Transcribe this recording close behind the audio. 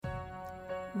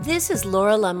This is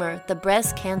Laura Lummer, the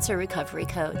Breast Cancer Recovery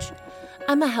Coach.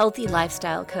 I'm a healthy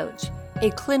lifestyle coach, a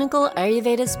clinical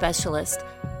Ayurveda specialist,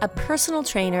 a personal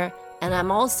trainer, and I'm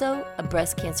also a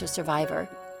breast cancer survivor.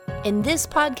 In this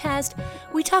podcast,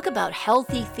 we talk about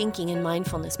healthy thinking and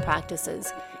mindfulness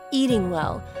practices, eating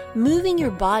well, moving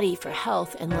your body for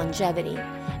health and longevity,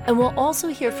 and we'll also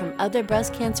hear from other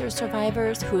breast cancer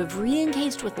survivors who have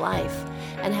re-engaged with life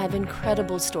and have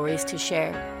incredible stories to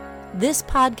share. This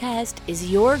podcast is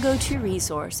your go-to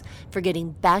resource for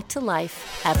getting back to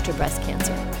life after breast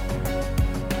cancer.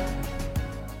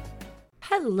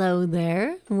 Hello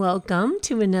there. Welcome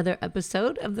to another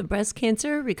episode of the Breast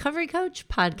Cancer Recovery Coach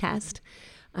podcast.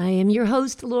 I am your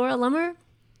host, Laura Lummer.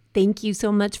 Thank you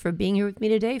so much for being here with me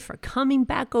today, for coming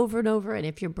back over and over, and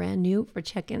if you're brand new, for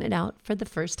checking it out for the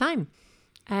first time.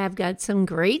 I've got some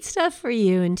great stuff for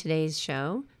you in today's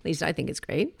show. At least I think it's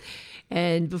great.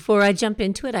 And before I jump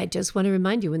into it, I just want to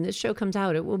remind you, when this show comes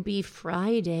out, it will be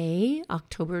Friday,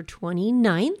 October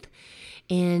 29th.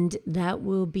 And that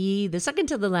will be the second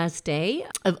to the last day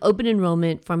of open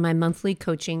enrollment for my monthly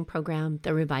coaching program,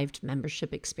 the Revived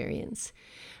Membership Experience.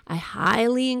 I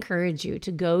highly encourage you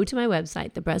to go to my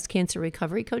website,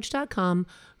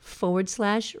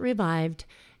 thebreastcancerrecoverycoach.com/revived,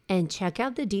 and check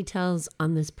out the details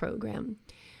on this program.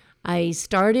 I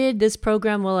started this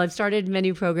program, I've started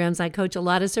many programs. I coach a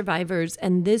lot of survivors,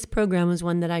 and this program was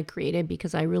one that I created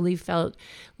because I really felt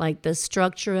like the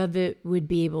structure of it would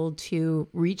be able to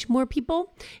reach more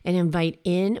people and invite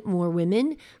in more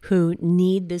women who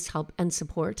need this help and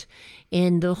support.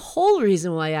 And the whole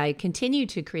reason why I continue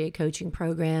to create coaching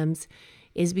programs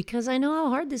is because I know how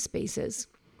hard this space is.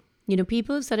 You know,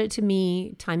 people have said it to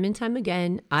me time and time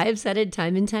again. I've said it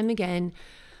time and time again.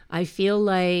 I feel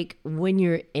like when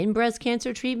you're in breast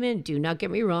cancer treatment, do not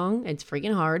get me wrong, it's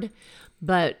freaking hard.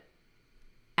 But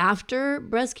after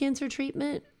breast cancer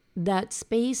treatment, that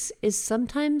space is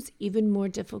sometimes even more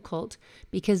difficult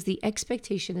because the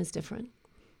expectation is different.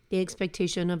 The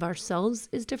expectation of ourselves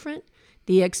is different.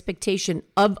 The expectation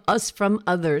of us from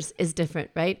others is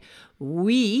different, right?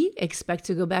 We expect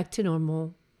to go back to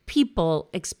normal. People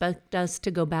expect us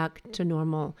to go back to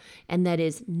normal, and that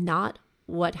is not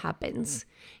what happens.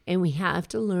 And we have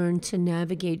to learn to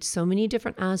navigate so many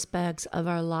different aspects of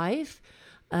our life,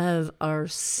 of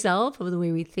ourself, of the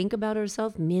way we think about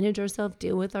ourselves, manage ourselves,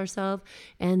 deal with ourselves.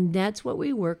 And that's what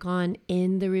we work on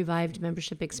in the Revived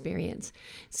Membership Experience.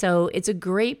 So it's a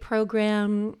great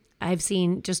program. I've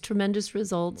seen just tremendous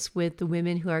results with the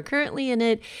women who are currently in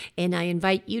it, and I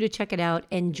invite you to check it out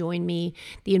and join me.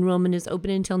 The enrollment is open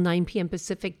until 9 p.m.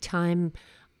 Pacific time,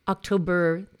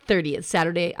 October 30th,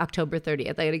 Saturday, October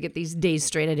 30th. I got to get these days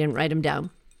straight. I didn't write them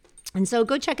down. And so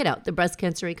go check it out,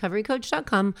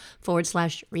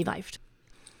 thebreastcancerrecoverycoach.com/revived.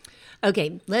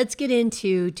 Okay, let's get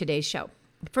into today's show.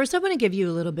 First, I want to give you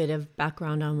a little bit of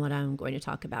background on what I'm going to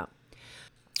talk about.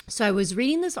 So I was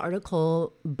reading this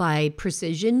article by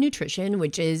Precision Nutrition,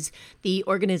 which is the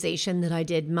organization that I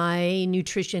did my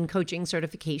nutrition coaching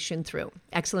certification through.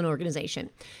 Excellent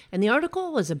organization. And the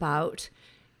article was about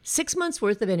 6 months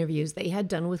worth of interviews they had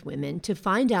done with women to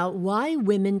find out why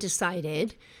women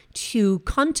decided to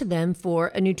come to them for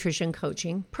a nutrition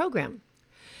coaching program.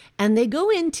 And they go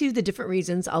into the different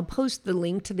reasons. I'll post the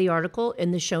link to the article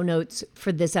in the show notes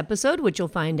for this episode, which you'll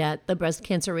find at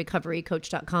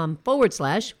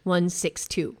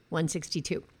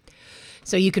thebreastcancerrecoverycoach.com/162.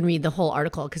 So you can read the whole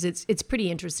article because it's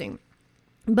pretty interesting.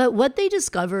 But what they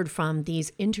discovered from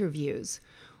these interviews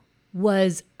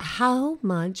was how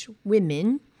much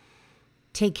women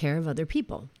take care of other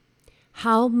people,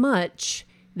 how much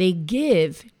they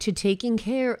give to taking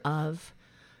care of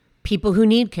people who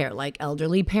need care, like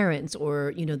elderly parents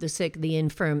or, the sick, the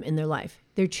infirm in their life,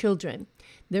 their children,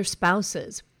 their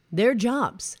spouses, their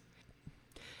jobs.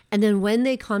 And then when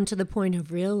they come to the point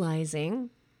of realizing,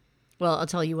 well, I'll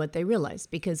tell you what they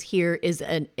realized, because here is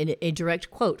a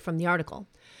direct quote from the article.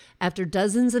 After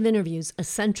dozens of interviews, a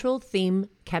central theme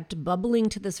kept bubbling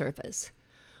to the surface.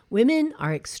 Women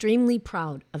are extremely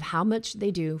proud of how much they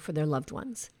do for their loved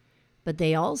ones, but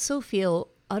they also feel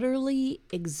utterly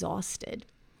exhausted.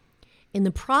 In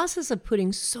the process of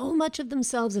putting so much of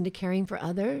themselves into caring for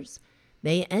others,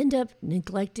 they end up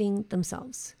neglecting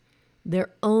themselves.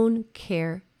 Their own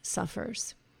care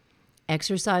suffers.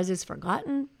 Exercise is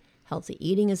forgotten. Healthy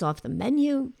eating is off the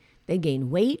menu. They gain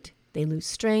weight. They lose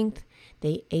strength.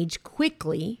 They age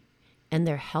quickly, and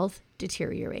their health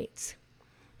deteriorates.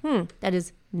 That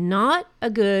is not a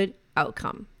good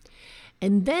outcome.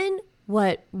 And then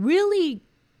what really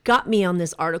got me on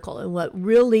this article and what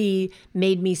really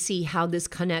made me see how this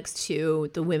connects to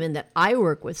the women that I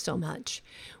work with so much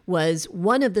was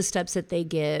one of the steps that they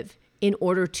give in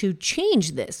order to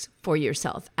change this for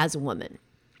yourself as a woman.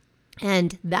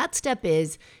 And that step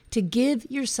is to give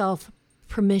yourself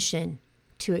permission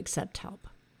to accept help.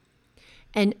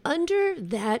 And under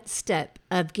that step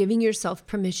of giving yourself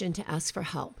permission to ask for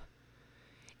help,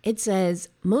 it says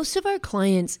most of our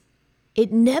clients,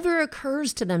 it never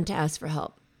occurs to them to ask for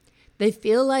help. They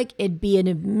feel like it'd be an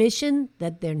admission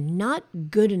that they're not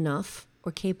good enough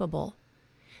or capable,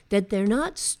 that they're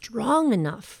not strong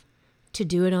enough to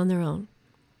do it on their own.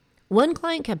 One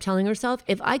client kept telling herself,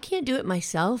 if I can't do it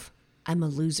myself, I'm a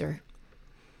loser.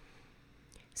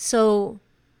 So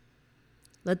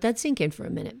let that sink in for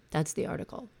a minute. That's the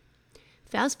article.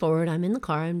 Fast forward, I'm in the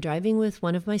car. I'm driving with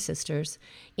one of my sisters,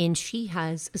 and she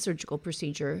has a surgical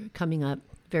procedure coming up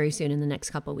very soon in the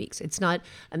next couple of weeks. It's not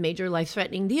a major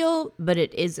life-threatening deal, but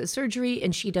it is a surgery,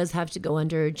 and she does have to go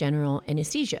under general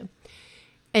anesthesia.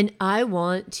 And I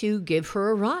want to give her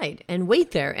a ride and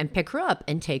wait there and pick her up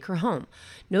and take her home.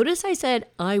 Notice I said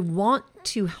I want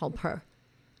to help her.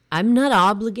 I'm not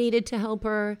obligated to help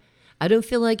her. I don't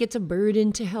feel like it's a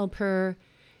burden to help her.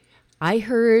 I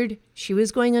heard she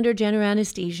was going under general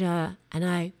anesthesia, and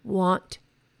I want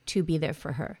to be there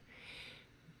for her.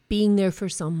 Being there for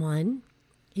someone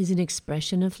is an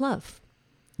expression of love.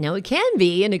 Now, it can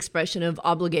be an expression of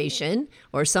obligation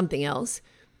or something else,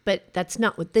 but that's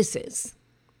not what this is.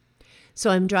 So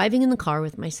I'm driving in the car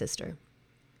with my sister,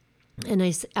 and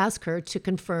I ask her to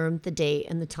confirm the day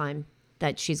and the time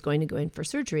that she's going to go in for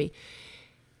surgery.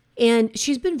 And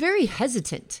she's been very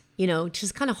hesitant,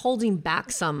 just kind of holding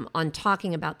back some on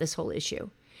talking about this whole issue.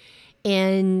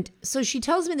 And so she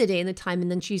tells me the day and the time, and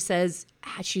then she says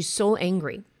she's so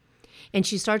angry. And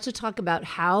she starts to talk about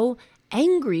how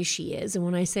angry she is. And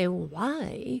when I say, well,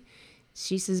 why?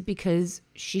 She says, because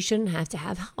she shouldn't have to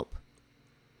have help.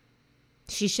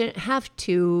 She shouldn't have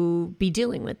to be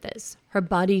dealing with this. Her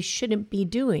body shouldn't be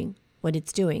doing what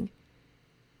it's doing.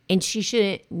 And she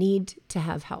shouldn't need to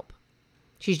have help.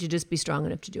 She should just be strong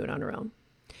enough to do it on her own.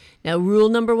 Now, rule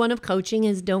number 1 of coaching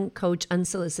is don't coach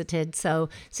unsolicited. So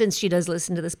since she does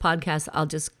listen to this podcast, I'll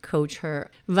just coach her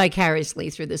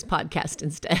vicariously through this podcast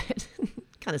instead.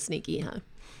 Kind of sneaky, huh?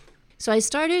 So I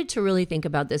started to really think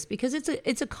about this because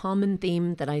it's a common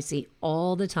theme that I see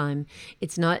all the time.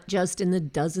 It's not just in the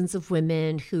dozens of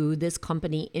women who this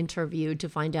company interviewed to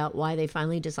find out why they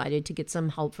finally decided to get some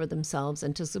help for themselves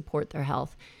and to support their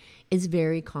health. It's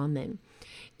very common.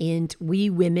 And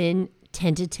we women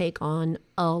tend to take on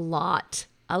a lot.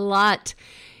 And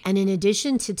in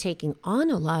addition to taking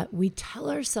on a lot, we tell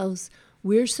ourselves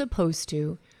we're supposed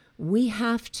to, we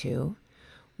have to.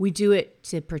 We do it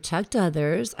to protect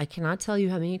others. I cannot tell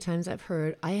you how many times I've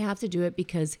heard, I have to do it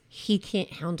because he can't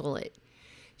handle it.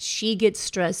 She gets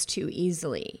stressed too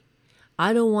easily.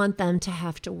 I don't want them to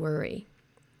have to worry,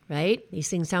 right? These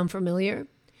things sound familiar.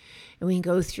 And we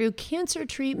go through cancer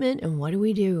treatment, and what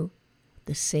do?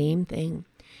 The same thing.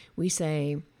 We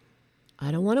say,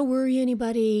 I don't want to worry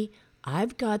anybody.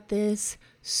 I've got this.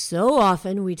 So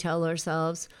often we tell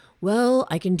ourselves, well,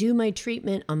 I can do my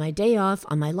treatment on my day off,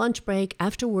 on my lunch break,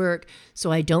 after work,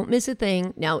 so I don't miss a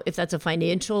thing. Now, if that's a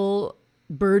financial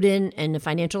burden and a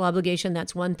financial obligation,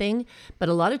 that's one thing. But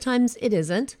a lot of times it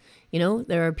isn't.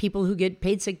 There are people who get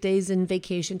paid sick days and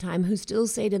vacation time who still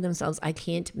say to themselves, I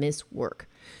can't miss work.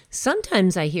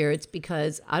 Sometimes I hear it's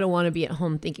because I don't want to be at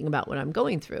home thinking about what I'm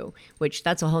going through, which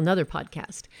that's a whole nother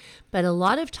podcast. But a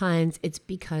lot of times it's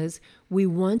because we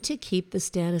want to keep the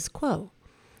status quo.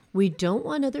 We don't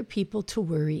want other people to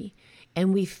worry.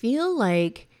 And we feel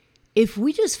like if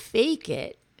we just fake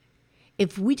it,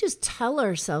 if we just tell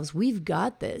ourselves we've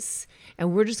got this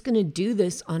and we're just going to do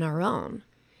this on our own,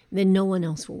 then no one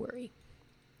else will worry.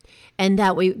 And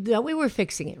that way we're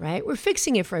fixing it, right? We're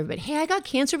fixing it for everybody. Hey, I got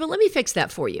cancer, but let me fix that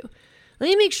for you. Let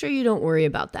me make sure you don't worry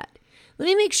about that. Let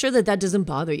me make sure that doesn't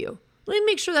bother you. Let me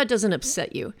make sure that doesn't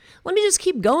upset you. Let me just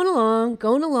keep going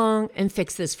along and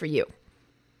fix this for you.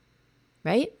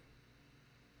 Right?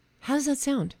 How does that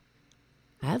sound?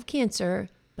 I have cancer,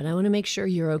 but I want to make sure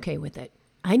you're okay with it.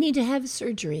 I need to have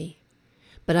surgery,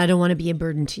 but I don't want to be a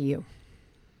burden to you.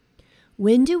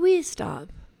 When do we stop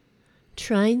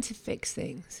trying to fix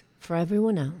things for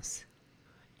everyone else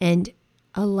and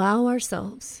allow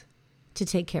ourselves to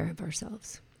take care of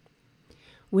ourselves?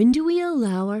 When do we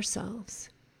allow ourselves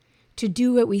to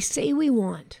do what we say we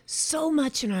want so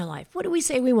much in our life? What do we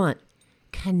say we want?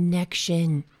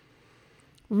 Connection.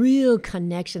 Real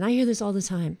connection. I hear this all the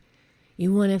time.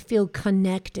 You want to feel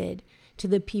connected to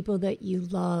the people that you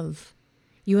love.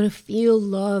 You want to feel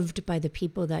loved by the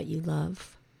people that you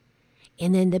love.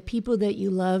 And then the people that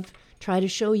you love try to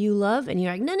show you love, and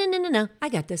you're like, no, I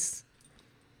got this.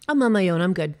 I'm on my own.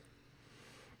 I'm good.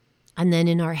 And then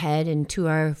in our head and to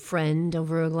our friend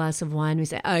over a glass of wine, we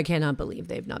say, I cannot believe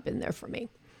they've not been there for me.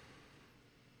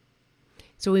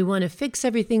 So we want to fix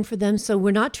everything for them. So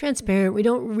we're not transparent. We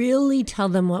don't really tell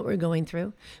them what we're going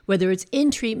through, whether it's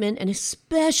in treatment and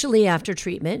especially after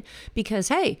treatment, because,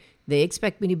 hey, they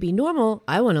expect me to be normal.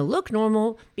 I want to look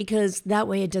normal because that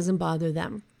way it doesn't bother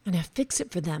them. And I fix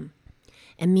it for them.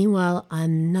 And meanwhile,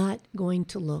 I'm not going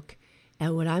to look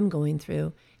at what I'm going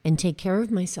through and take care of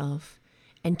myself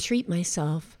and treat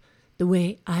myself the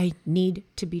way I need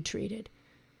to be treated,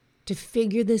 to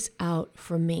figure this out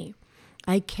for me.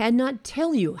 I cannot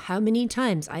tell you how many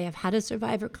times I have had a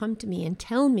survivor come to me and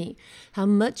tell me how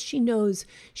much she knows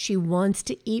she wants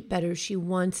to eat better. She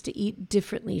wants to eat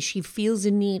differently. She feels a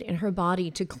need in her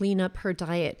body to clean up her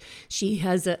diet. She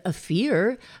has a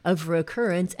fear of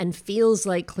recurrence and feels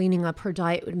like cleaning up her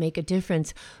diet would make a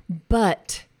difference.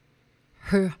 But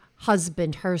her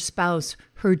husband, her spouse,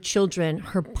 her children,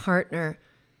 her partner,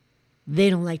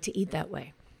 they don't like to eat that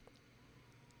way.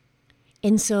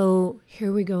 And so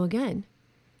here we go again.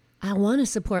 I want to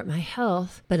support my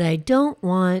health, but I don't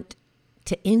want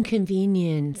to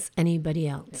inconvenience anybody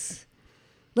else.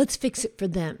 Let's fix it for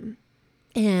them.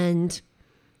 And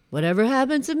whatever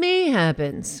happens to me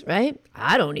happens, right?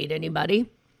 I don't need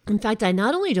anybody. In fact, I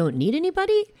not only don't need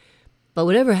anybody, but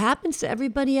whatever happens to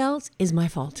everybody else is my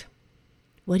fault.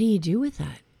 What do you do with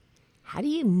that? How do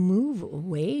you move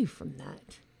away from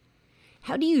that?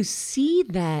 How do you see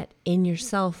that in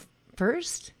yourself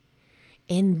first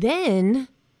and then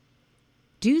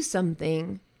do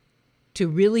something to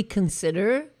really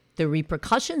consider the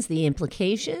repercussions, the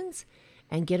implications,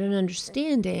 and get an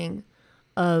understanding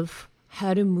of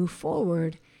how to move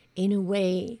forward in a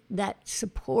way that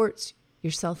supports your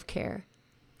self-care?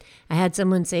 I had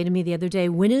someone say to me the other day,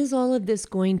 when is all of this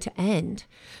going to end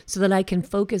so that I can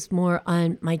focus more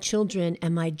on my children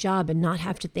and my job and not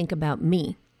have to think about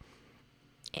me?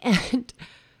 And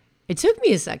it took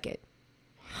me a second.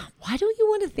 Why don't you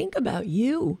want to think about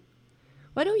you?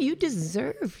 Why don't you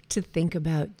deserve to think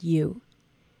about you?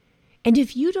 And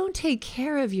if you don't take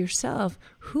care of yourself,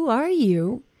 who are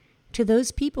you to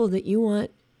those people that you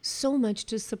want so much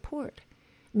to support?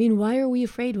 I mean, why are we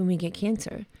afraid when we get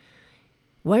cancer?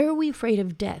 Why are we afraid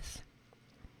of death?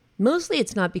 Mostly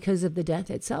it's not because of the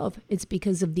death itself. It's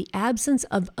because of the absence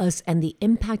of us and the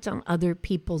impact on other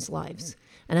people's lives.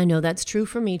 And I know that's true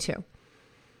for me too.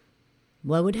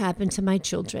 What would happen to my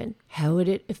children? How would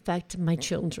it affect my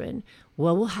children?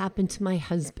 What will happen to my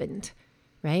husband,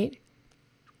 right?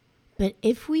 But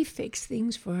if we fix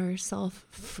things for ourselves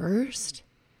first,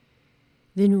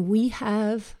 then we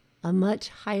have a much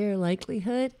higher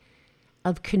likelihood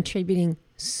of contributing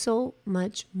so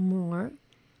much more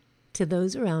to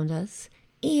those around us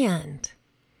and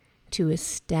to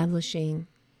establishing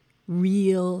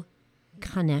real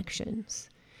connections.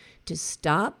 To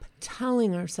stop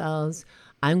telling ourselves,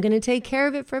 I'm going to take care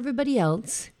of it for everybody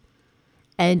else,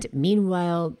 and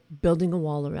meanwhile building a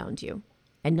wall around you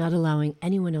and not allowing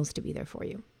anyone else to be there for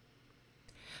you.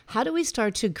 How do we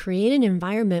start to create an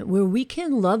environment where we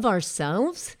can love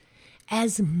ourselves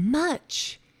as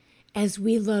much as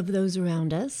we love those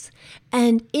around us,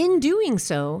 and in doing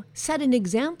so, set an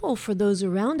example for those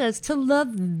around us to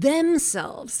love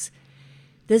themselves?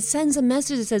 That sends a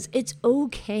message that says it's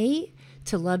okay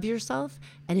to love yourself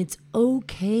and it's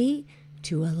okay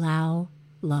to allow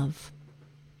love.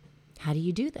 How do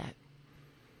you do that?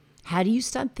 How do you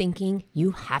stop thinking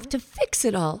you have to fix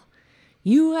it all?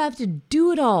 You have to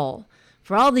do it all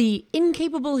for all the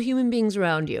incapable human beings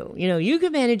around you. You know, you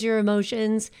can manage your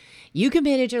emotions, you can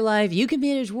manage your life, you can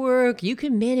manage work, you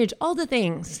can manage all the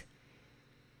things.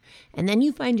 And then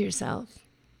you find yourself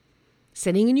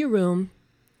sitting in your room,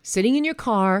 sitting in your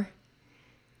car,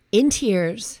 in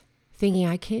tears, thinking,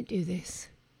 I can't do this.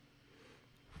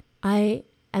 I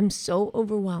am so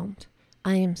overwhelmed.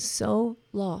 I am so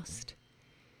lost.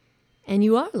 And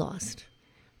you are lost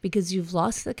because you've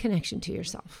lost the connection to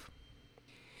yourself.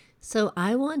 So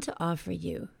I want to offer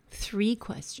you 3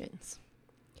 questions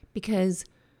because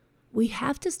we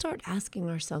have to start asking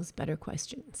ourselves better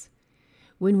questions.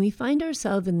 When we find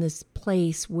ourselves in this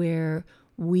place where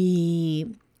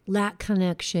we lack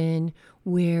connection,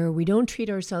 where we don't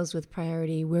treat ourselves with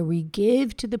priority, where we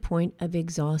give to the point of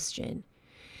exhaustion,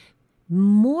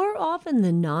 more often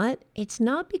than not, it's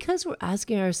not because we're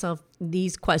asking ourselves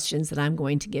these questions that I'm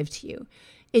going to give to you.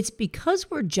 It's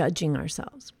because we're judging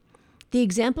ourselves. The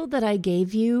example that I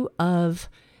gave you of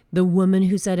the woman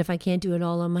who said, if I can't do it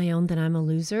all on my own, then I'm a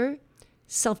loser,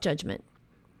 self-judgment.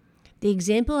 The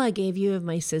example I gave you of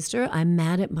my sister, I'm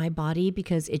mad at my body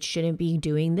because it shouldn't be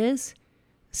doing this,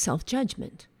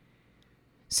 self-judgment.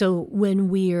 So when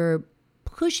we're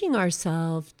pushing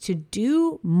ourselves to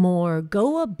do more,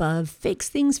 go above, fix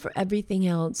things for everything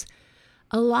else,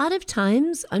 a lot of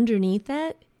times underneath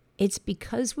that, it's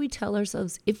because we tell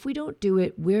ourselves if we don't do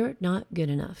it, we're not good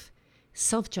enough.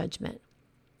 Self-judgment.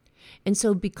 And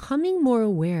so becoming more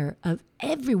aware of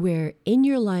everywhere in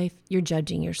your life you're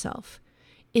judging yourself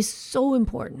is so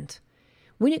important.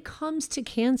 When it comes to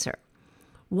cancer,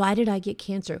 why did I get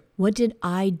cancer? What did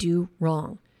I do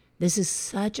wrong? This is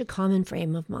such a common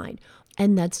frame of mind,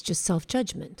 and that's just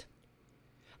self-judgment.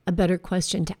 A better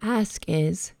question to ask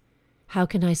is, how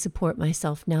can I support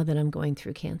myself now that I'm going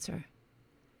through cancer?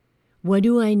 What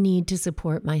do I need to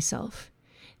support myself?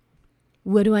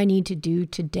 What do I need to do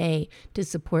today to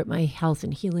support my health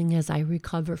and healing as I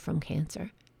recover from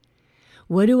cancer?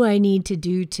 What do I need to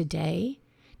do today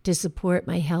to support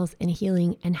my health and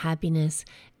healing and happiness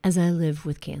as I live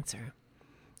with cancer?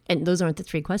 And those aren't the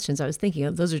 3 questions I was thinking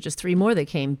of. Those are just 3 more that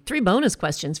came, 3 bonus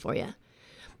questions for you.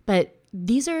 But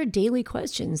these are daily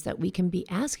questions that we can be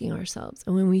asking ourselves.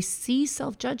 And when we see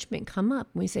self-judgment come up,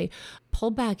 we say,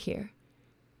 pull back here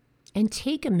and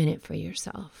take a minute for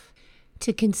yourself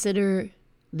to consider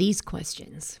these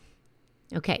questions.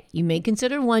 Okay, you may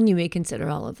consider one, you may consider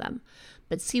all of them,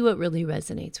 but see what really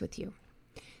resonates with you.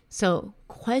 So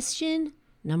question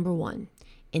number 1,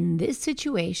 in this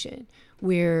situation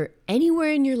where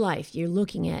anywhere in your life you're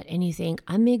looking at and you think,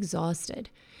 I'm exhausted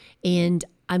and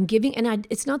I'm giving, and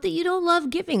it's not that you don't love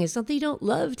giving. It's not that you don't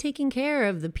love taking care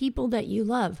of the people that you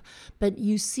love, but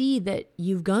you see that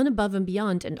you've gone above and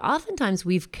beyond. And oftentimes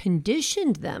we've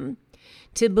conditioned them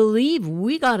to believe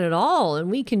we got it all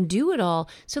and we can do it all.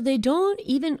 So they don't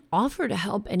even offer to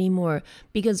help anymore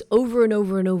because over and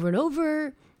over and over and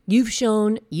over, you've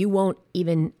shown you won't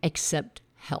even accept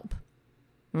help.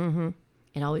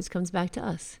 It always comes back to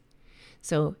us.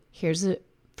 So here's the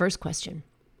first question.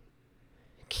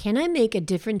 Can I make a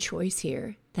different choice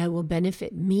here that will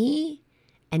benefit me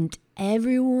and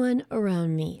everyone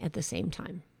around me at the same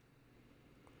time?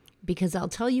 Because I'll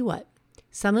tell you what,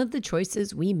 some of the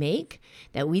choices we make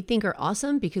that we think are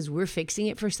awesome because we're fixing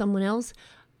it for someone else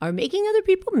are making other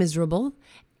people miserable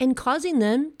and causing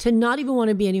them to not even want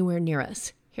to be anywhere near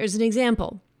us. Here's an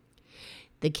example.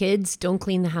 The kids don't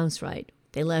clean the house right.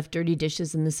 They left dirty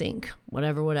dishes in the sink,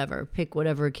 whatever. Pick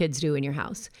whatever kids do in your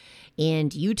house.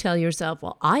 And you tell yourself,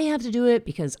 well, I have to do it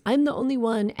because I'm the only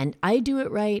one and I do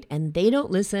it right and they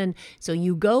don't listen. So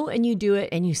you go and you do it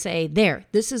and you say, there,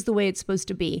 this is the way it's supposed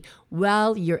to be.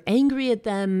 Well, you're angry at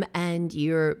them and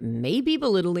you're maybe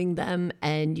belittling them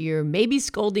and you're maybe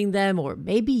scolding them or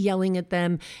maybe yelling at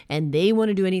them, and they want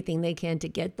to do anything they can to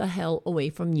get the hell away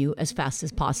from you as fast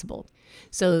as possible.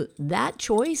 So that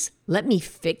choice, let me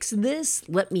fix this,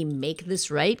 let me make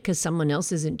this right because someone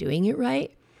else isn't doing it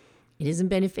right, it isn't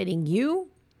benefiting you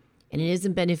and it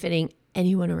isn't benefiting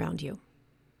anyone around you.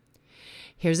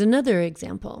 Here's another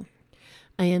example.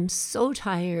 I am so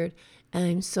tired and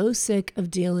I'm so sick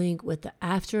of dealing with the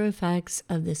after effects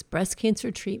of this breast cancer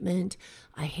treatment.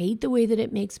 I hate the way that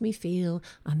it makes me feel.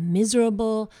 I'm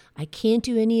miserable. I can't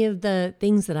do any of the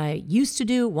things that I used to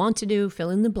do, want to do, fill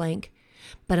in the blank.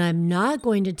 But I'm not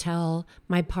going to tell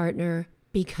my partner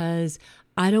because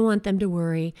I don't want them to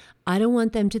worry. I don't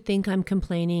want them to think I'm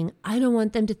complaining. I don't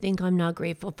want them to think I'm not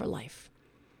grateful for life.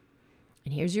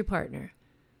 And here's your partner.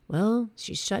 Well,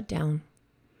 she's shut down.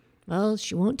 Well,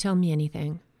 she won't tell me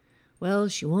anything. Well,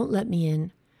 she won't let me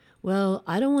in. Well,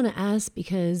 I don't want to ask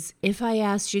because if I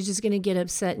ask, she's just going to get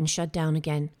upset and shut down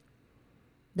again.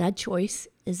 That choice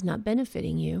is not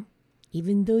benefiting you,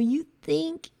 even though you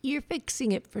think you're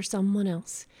fixing it for someone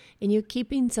else and you're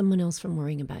keeping someone else from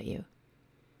worrying about you.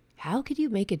 How could you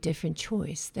make a different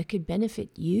choice that could benefit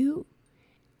you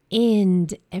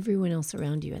and everyone else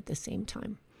around you at the same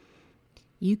time?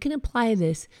 You can apply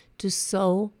this to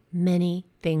so many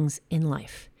things in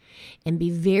life. And be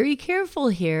very careful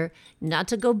here not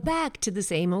to go back to the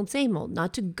same old,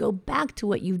 not to go back to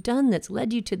what you've done that's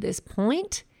led you to this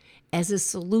point as a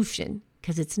solution,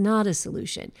 because it's not a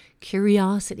solution.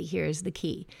 Curiosity here is the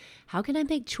key. How can I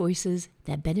make choices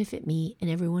that benefit me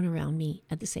and everyone around me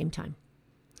at the same time?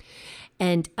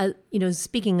 And,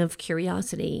 speaking of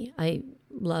curiosity, I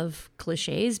love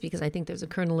cliches because I think there's a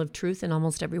kernel of truth in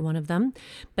almost every one of them.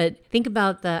 But think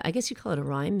about I guess you call it a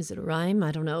rhyme. Is it a rhyme?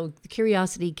 I don't know.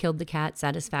 Curiosity killed the cat,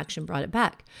 satisfaction brought it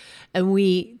back. And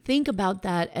we think about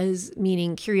that as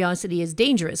meaning curiosity is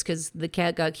dangerous because the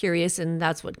cat got curious and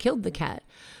that's what killed the cat.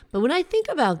 But when I think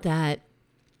about that,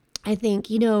 I think,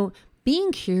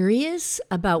 being curious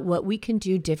about what we can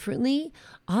do differently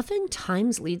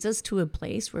oftentimes leads us to a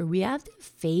place where we have to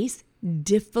face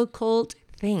difficult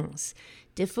things,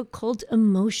 difficult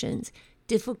emotions,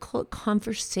 difficult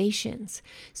conversations.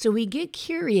 So we get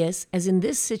curious, as in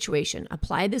this situation,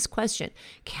 apply this question: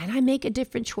 can I make a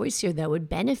different choice here that would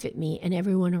benefit me and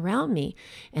everyone around me?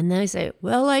 And then I say,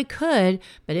 well, I could,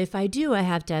 but if I do, I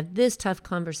have to have this tough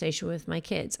conversation with my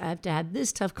kids. I have to have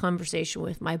this tough conversation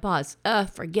with my boss.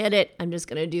 Forget it. I'm just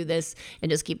going to do this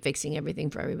and just keep fixing everything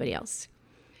for everybody else.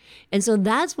 And so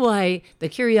that's why the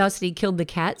curiosity killed the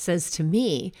cat says to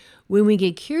me, when we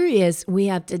get curious, we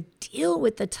have to deal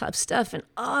with the tough stuff and,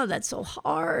 that's so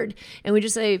hard. And we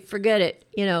just say, forget it,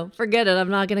 forget it. I'm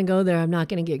not going to go there. I'm not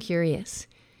going to get curious.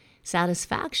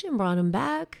 Satisfaction brought him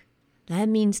back. That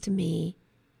means to me,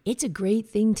 it's a great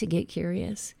thing to get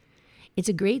curious. It's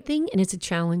a great thing, and it's a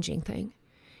challenging thing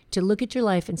to look at your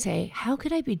life and say, how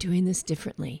could I be doing this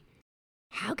differently?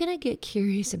 How can I get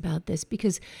curious about this?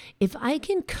 Because if I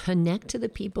can connect to the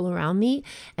people around me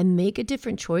and make a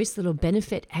different choice that'll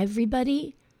benefit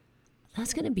everybody,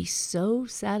 that's going to be so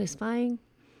satisfying.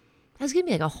 That's going to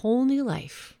be like a whole new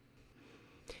life.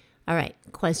 All right,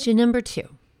 question number 2.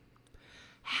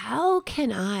 How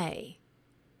can I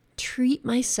treat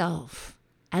myself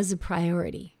as a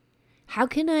priority? How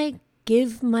can I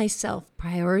give myself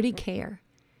priority care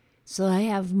so I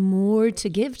have more to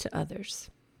give to others?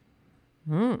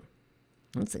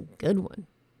 That's a good one.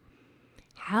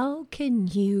 How can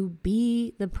you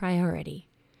be the priority?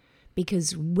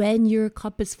 Because when your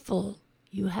cup is full,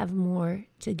 you have more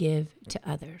to give to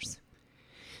others.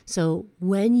 So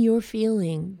when you're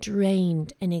feeling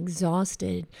drained and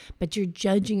exhausted, but you're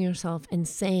judging yourself and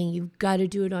saying you've got to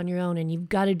do it on your own and you've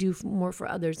got to do more for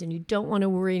others and you don't want to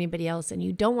worry anybody else and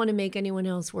you don't want to make anyone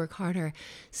else work harder,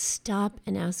 stop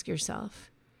and ask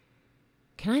yourself,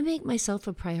 can I make myself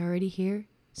a priority here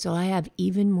so I have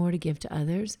even more to give to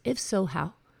others? If so,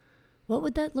 how? What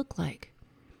would that look like?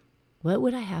 What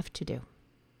would I have to do?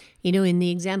 In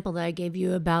the example that I gave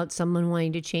you about someone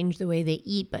wanting to change the way they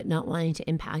eat but not wanting to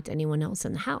impact anyone else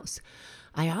in the house,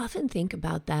 I often think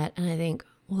about that and I think,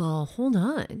 well, hold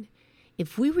on.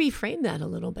 If we reframe that a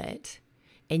little bit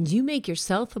and you make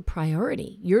yourself a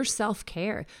priority, your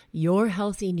self-care, your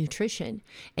healthy nutrition,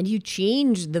 and you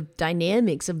change the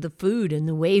dynamics of the food and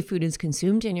the way food is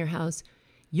consumed in your house,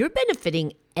 you're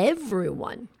benefiting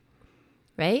everyone,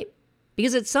 right?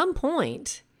 Because at some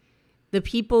point, the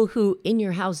people who in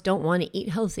your house don't want to eat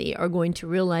healthy are going to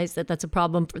realize that that's a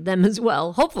problem for them as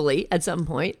well, hopefully at some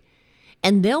point,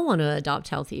 and they'll want to adopt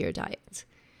healthier diets.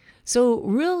 So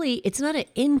really, it's not an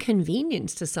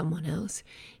inconvenience to someone else.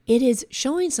 It is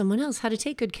showing someone else how to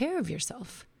take good care of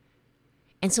yourself.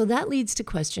 And so that leads to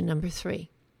question number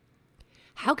 3.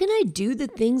 How can I do the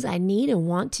things I need and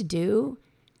want to do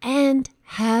and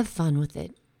have fun with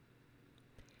it?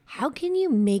 How can you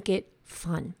make it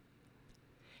fun?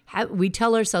 We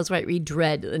tell ourselves, right, we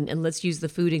dread, and let's use the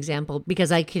food example,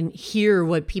 because I can hear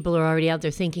what people are already out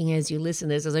there thinking as you listen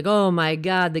to this. It's like, oh my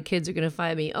God, the kids are going to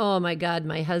fight me. Oh my God,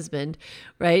 my husband,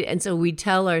 right? And so we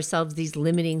tell ourselves these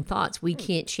limiting thoughts. We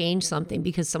can't change something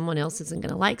because someone else isn't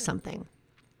going to like something.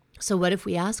 So what if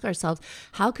we ask ourselves,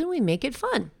 how can we make it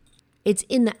fun? It's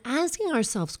in the asking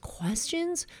ourselves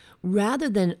questions rather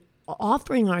than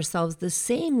offering ourselves the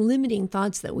same limiting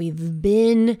thoughts that we've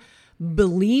been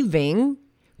believing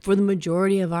for the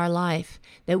majority of our life,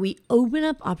 that we open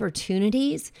up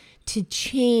opportunities to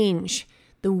change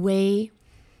the way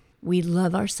we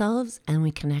love ourselves and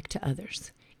we connect to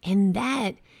others. And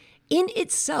that in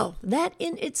itself,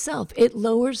 it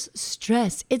lowers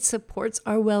stress. It supports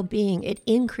our well-being. It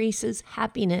increases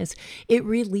happiness. It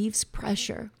relieves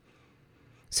pressure.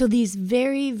 So these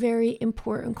very, very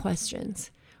important questions,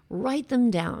 write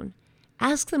them down.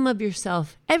 Ask them of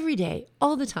yourself every day,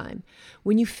 all the time.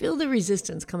 When you feel the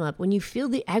resistance come up, when you feel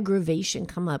the aggravation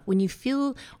come up, when you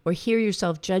feel or hear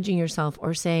yourself judging yourself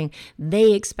or saying,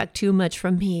 they expect too much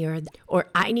from me, or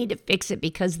I need to fix it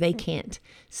because they can't,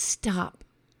 stop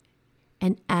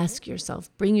and ask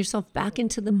yourself, bring yourself back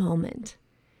into the moment.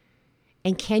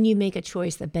 And can you make a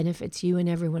choice that benefits you and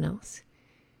everyone else?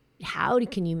 How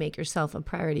can you make yourself a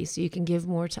priority so you can give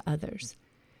more to others?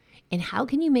 And how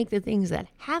can you make the things that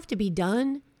have to be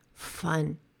done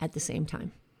fun at the same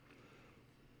time?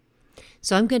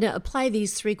 So I'm going to apply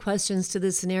these 3 questions to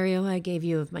the scenario I gave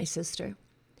you of my sister.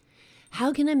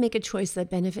 How can I make a choice that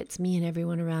benefits me and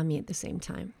everyone around me at the same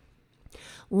time?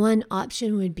 One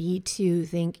option would be to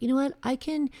think, you know what, I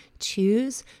can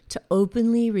choose to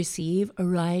openly receive a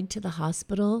ride to the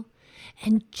hospital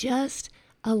and just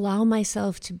allow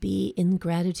myself to be in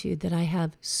gratitude that I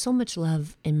have so much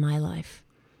love in my life.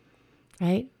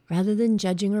 Right? Rather than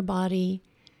judging her body,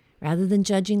 rather than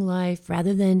judging life,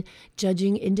 rather than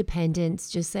judging independence,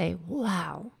 just say,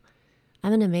 wow, I'm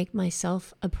going to make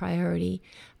myself a priority.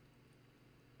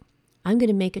 I'm going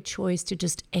to make a choice to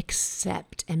just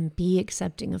accept and be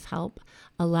accepting of help,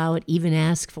 allow it, even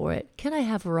ask for it. Can I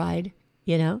have a ride?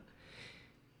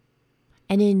 And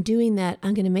in doing that,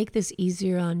 I'm going to make this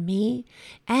easier on me,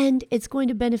 and it's going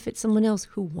to benefit someone else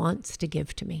who wants to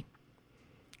give to me,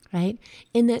 right?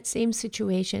 In that same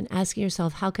situation, asking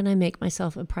yourself, how can I make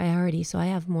myself a priority so I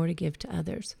have more to give to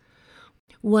others?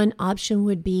 One option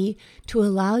would be to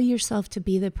allow yourself to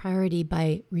be the priority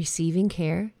by receiving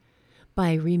care,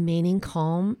 by remaining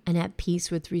calm and at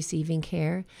peace with receiving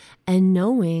care, and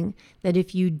knowing that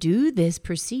if you do this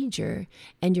procedure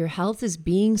and your health is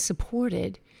being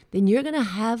supported, then you're going to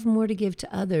have more to give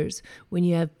to others when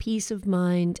you have peace of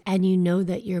mind and you know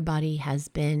that your body has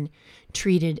been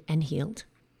treated and healed.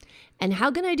 And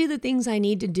how can I do the things I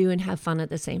need to do and have fun at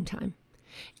the same time?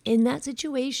 In that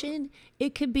situation,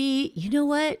 it could be, you know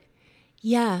what?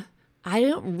 Yeah, I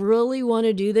don't really want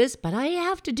to do this, but I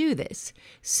have to do this.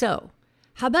 So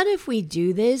how about if we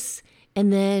do this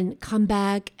and then come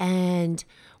back and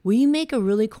will you make a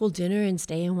really cool dinner and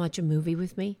stay and watch a movie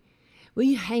with me? Will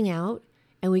you hang out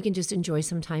and we can just enjoy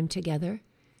some time together,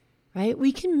 right?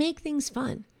 We can make things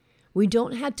fun. We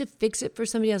don't have to fix it for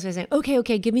somebody else by saying,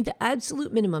 okay, give me the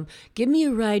absolute minimum. Give me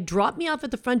a ride, drop me off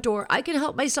at the front door. I can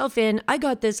help myself in. I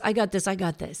got this,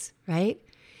 right?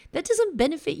 That doesn't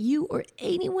benefit you or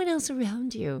anyone else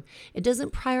around you. It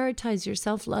doesn't prioritize your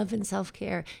self-love and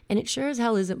self-care, and it sure as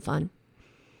hell isn't fun.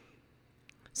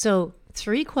 So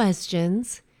 3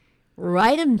 questions,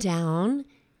 write them down,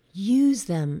 use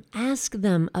them, ask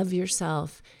them of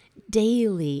yourself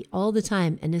daily, all the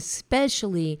time, and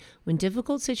especially when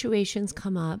difficult situations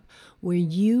come up where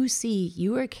you see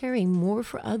you are caring more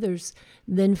for others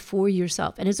than for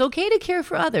yourself. And it's okay to care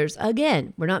for others.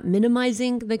 Again, we're not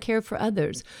minimizing the care for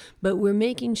others, but we're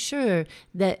making sure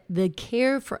that the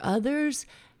care for others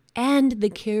and the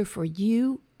care for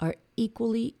you are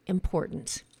equally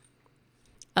important.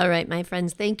 All right, my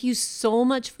friends, thank you so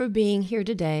much for being here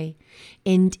today.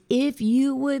 And if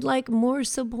you would like more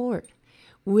support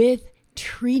with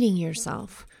treating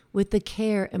yourself with the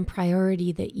care and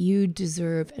priority that you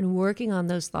deserve and working on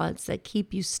those thoughts that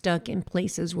keep you stuck in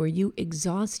places where you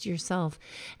exhaust yourself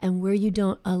and where you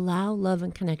don't allow love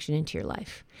and connection into your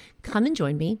life, come and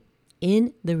join me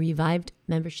in the Revived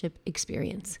Membership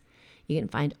Experience. You can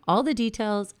find all the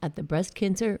details at the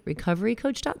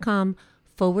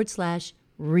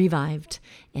breastcancerrecoverycoach.com/revived,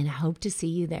 and I hope to see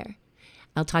you there.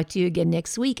 I'll talk to you again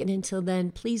next week, and until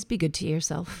then, please be good to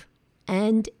yourself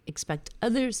and expect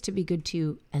others to be good to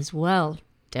you as well.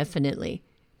 Definitely.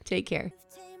 Take care.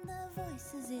 Tame the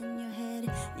voices in your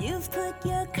head. You've put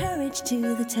your courage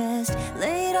to the test.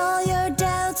 Laid all your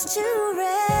doubts to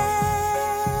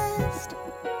rest.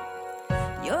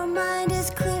 Your mind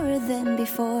is clearer than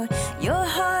before. Your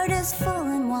heart is full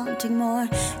and wanting more.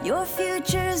 Your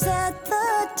future's at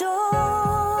the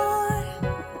door.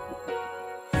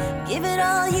 Give it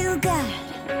all you got.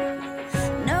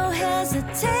 No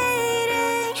hesitation.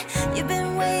 You've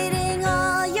been waiting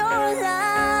all your life.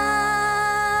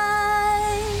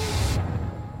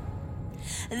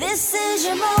 This is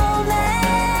your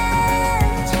moment.